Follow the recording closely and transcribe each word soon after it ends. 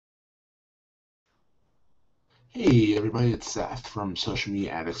Hey everybody, it's Seth from Social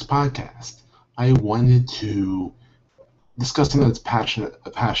Media Addicts Podcast. I wanted to discuss something that's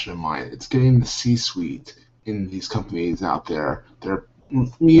a passion of mine. It's getting the C-suite in these companies out there. They're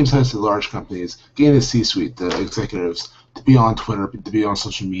medium-sized to large companies, getting the C-suite, the executives, to be on Twitter, to be on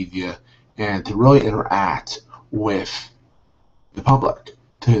social media, and to really interact with the public.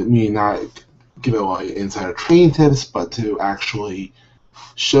 To me, not give away insider trading tips, but to actually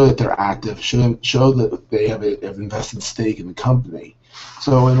show that they're active, show that they have an invested stake in the company.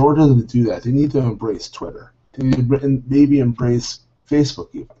 So in order to do that, they need to embrace Twitter. They need to maybe embrace Facebook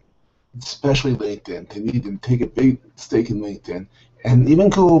even, especially LinkedIn. They need to take a big stake in LinkedIn and even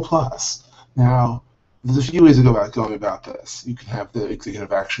Google Plus. Now, there's a few ways to go about going about this. You can have the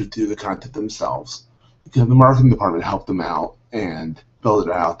executive actually do the content themselves. You can have the marketing department help them out and build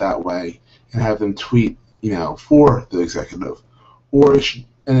it out that way, and have them tweet, for the executive. Or it should,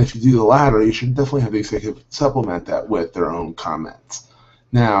 and if you do the latter, you should definitely have the executive supplement that with their own comments.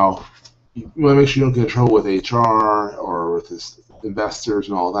 Now, you want to make sure you don't get in trouble with HR or with this investors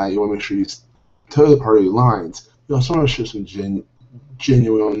and all that. You want to make sure you toe the party lines. You also want to show some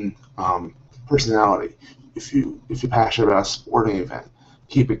genuine personality. If you're passionate about a sporting event,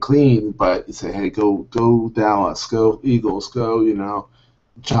 keep it clean, but you say, hey, go Dallas, go Eagles, go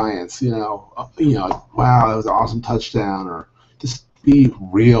Giants, wow, that was an awesome touchdown, or just be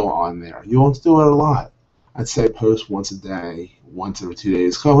real on there. You won't do it a lot. I'd say post once a day, once every 2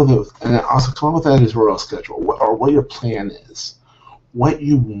 days. And also come up with that editorial schedule, or what your plan is, what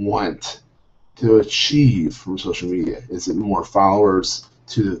you want to achieve from social media. Is it more followers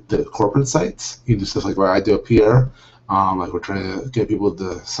to the corporate sites? You can do stuff like what I do up here. Like we're trying to get people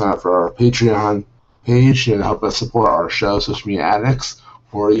to sign up for our Patreon page and help us support our show, Social Media Addicts.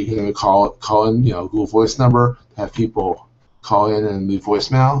 Or you can call in, Google Voice number, have people call in and leave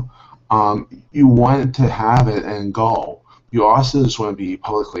voicemail. You want to have it and go. You also just want to be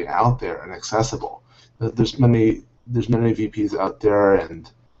publicly out there and accessible. There's many VPs out there, and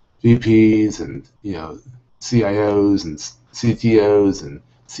VPs and CIOs and CTOs and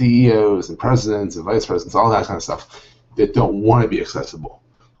CEOs and presidents and vice presidents, all that kind of stuff, that don't want to be accessible.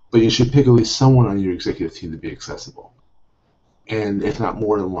 But you should pick at least someone on your executive team to be accessible, and if not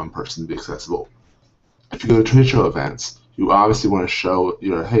more than one person to be accessible. If you go to trade show events, you obviously want to show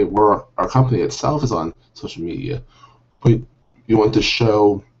hey, our company itself is on social media, but you want to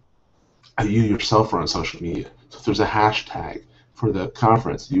show how you yourself are on social media. So if there's a hashtag for the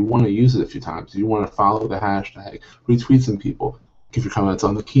conference, you want to use it a few times. You want to follow the hashtag, retweet some people, give your comments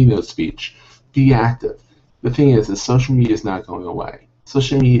on the keynote speech, be active. The thing is social media is not going away.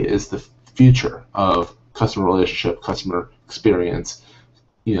 Social media is the future of customer relationship, customer experience,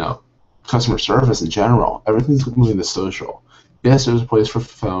 customer service in general. Everything's moving to social. Yes, there's a place for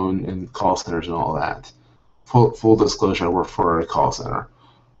phone and call centers and all that. Full disclosure, I work for a call center.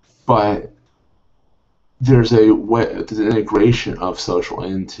 But there's an integration of social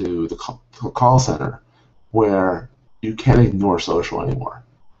into the call center where you can't ignore social anymore.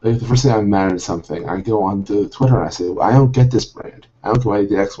 Like the first thing I'm mad at something, I go on to Twitter and I say, well, I don't get this brand. I don't get why they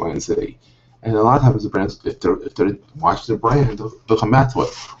did X, Y, and Z. And a lot of times the brands, if they're watching their brand, they'll come back to it.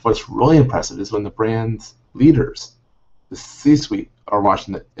 What's really impressive is when the brand's leaders, the C-suite, are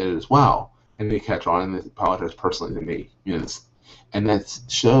watching it as well, and they catch on and they apologize personally to me. And that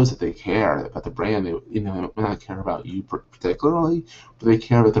shows that they care about the brand. They may not care about you particularly, but they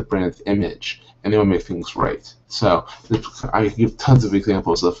care about the brand's image, and they want to make things right. So I give tons of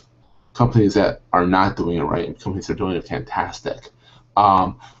examples of companies that are not doing it right and companies that are doing it fantastic.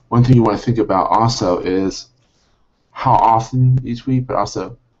 One thing you want to think about also is how often you tweet, but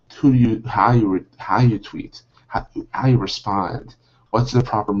also how you tweet, how you respond. What's the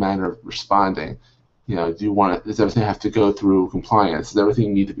proper manner of responding? Does everything have to go through compliance? Does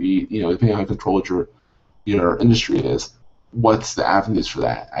everything need to be, depending on how controlled your industry is, what's the avenues for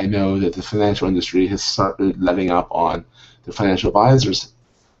that? I know that the financial industry has started letting up on the financial advisors,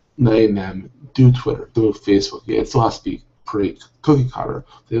 letting them do Twitter, do Facebook. Yeah, it still has to be pretty cookie cutter.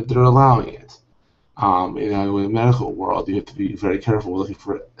 They're allowing it. In the medical world, you have to be very careful looking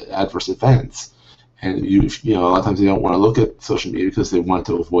for adverse events. And a lot of times they don't want to look at social media because they want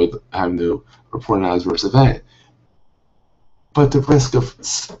to avoid having to report an adverse event. But the risk of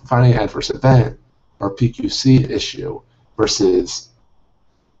finding an adverse event or PQC issue versus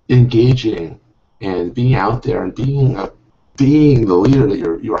engaging and being out there and being the leader that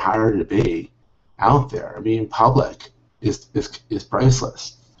you're hired to be out there, being public is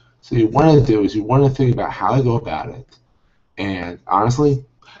priceless. So you want to do is you want to think about how to go about it. And honestly,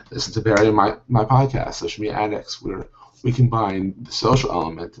 listen to Barry and my podcast, Social Media Addicts, where we combine the social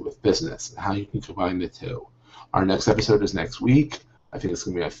element with business and how you can combine the two. Our next episode is next week. I think it's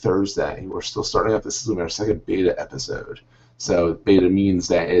going to be on Thursday. We're still starting up. This is going to be our second beta episode. So beta means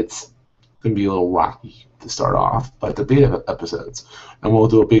that it's going to be a little rocky to start off, but the beta episodes. And we'll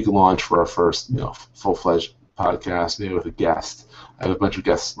do a big launch for our first, full-fledged podcast, maybe with a guest. I have a bunch of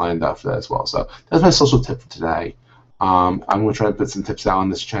guests lined up for that as well. So that's my social tip for today. I'm going to try to put some tips out on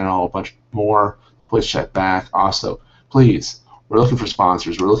this channel, a bunch more. Please check back. Also, please, we're looking for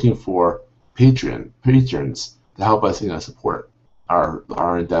sponsors. We're looking for patrons to help us, support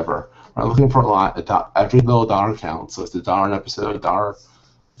our endeavor. We're looking for a lot. Every little dollar counts. So it's $1 an episode.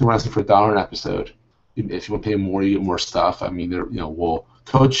 We're asking for $1 an episode. If you want to pay more, you get more stuff. I mean, we'll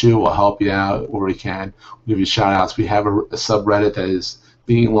coach you. We'll help you out where we can. We'll give you shout outs. We have a subreddit that is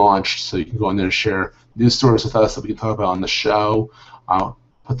being launched, so you can go in there and share news stories with us that we can talk about on the show. I'll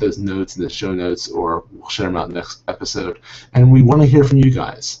put those notes in the show notes, or we'll share them out in the next episode. And we want to hear from you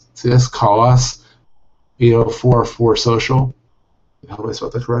guys. So just call us, 804-4-SOCIAL. I hope I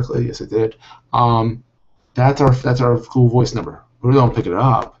spelled that correctly. Yes, I did. That's our cool voice number. We don't pick it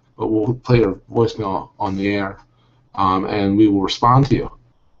up, but we'll play your voicemail on the air, and we will respond to you.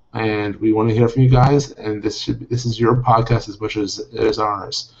 And we want to hear from you guys. And this is your podcast as much as it is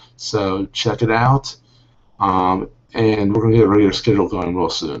ours. So check it out. And we're gonna get a regular schedule going real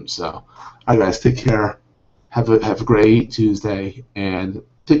soon. So, all right, guys, take care. Have a great Tuesday, and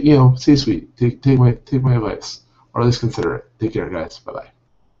stay sweet. Take my advice, or at least consider it. Take care, guys. Bye bye.